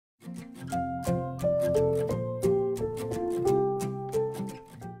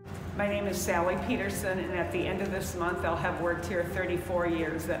My name is Sally Peterson, and at the end of this month I'll have worked here 34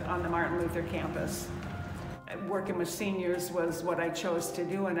 years on the Martin Luther campus. Working with seniors was what I chose to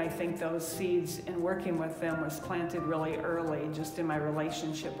do, and I think those seeds in working with them was planted really early, just in my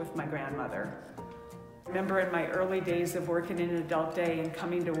relationship with my grandmother. I remember in my early days of working in Adult Day and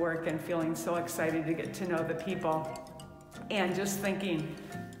coming to work and feeling so excited to get to know the people, and just thinking,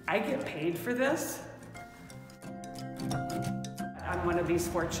 I get paid for this? I'm one of these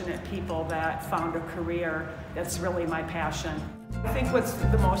fortunate people that found a career that's really my passion. I think what's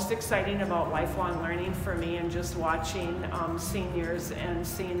the most exciting about lifelong learning for me, and just watching seniors and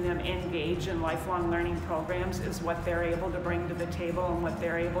seeing them engage in lifelong learning programs, is what they're able to bring to the table and what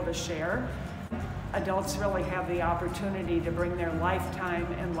they're able to share. Adults really have the opportunity to bring their lifetime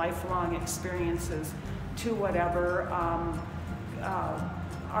and lifelong experiences to whatever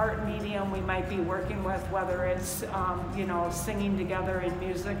art medium we might be working with, whether it's singing together in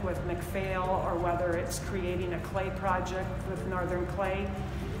music with McPhail, or whether it's creating a clay project with Northern Clay.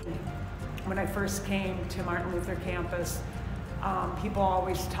 When I first came to Martin Luther campus, people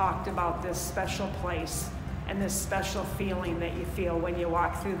always talked about this special place and this special feeling that you feel when you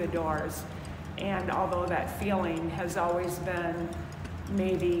walk through the doors. And although that feeling has always been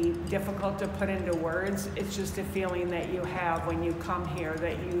maybe difficult to put into words, it's just a feeling that you have when you come here,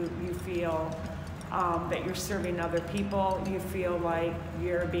 that you feel that you're serving other people, you feel like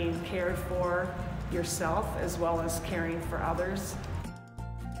you're being cared for yourself as well as caring for others.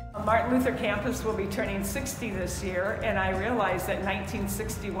 Martin Luther campus will be turning 60 this year, and I realized that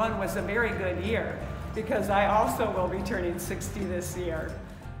 1961 was a very good year, because I also will be turning 60 this year.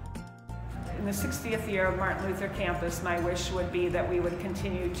 In the 60th year of Martin Luther campus, my wish would be that we would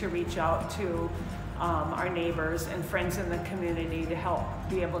continue to reach out to our neighbors and friends in the community to help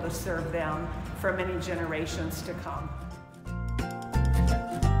be able to serve them for many generations to come.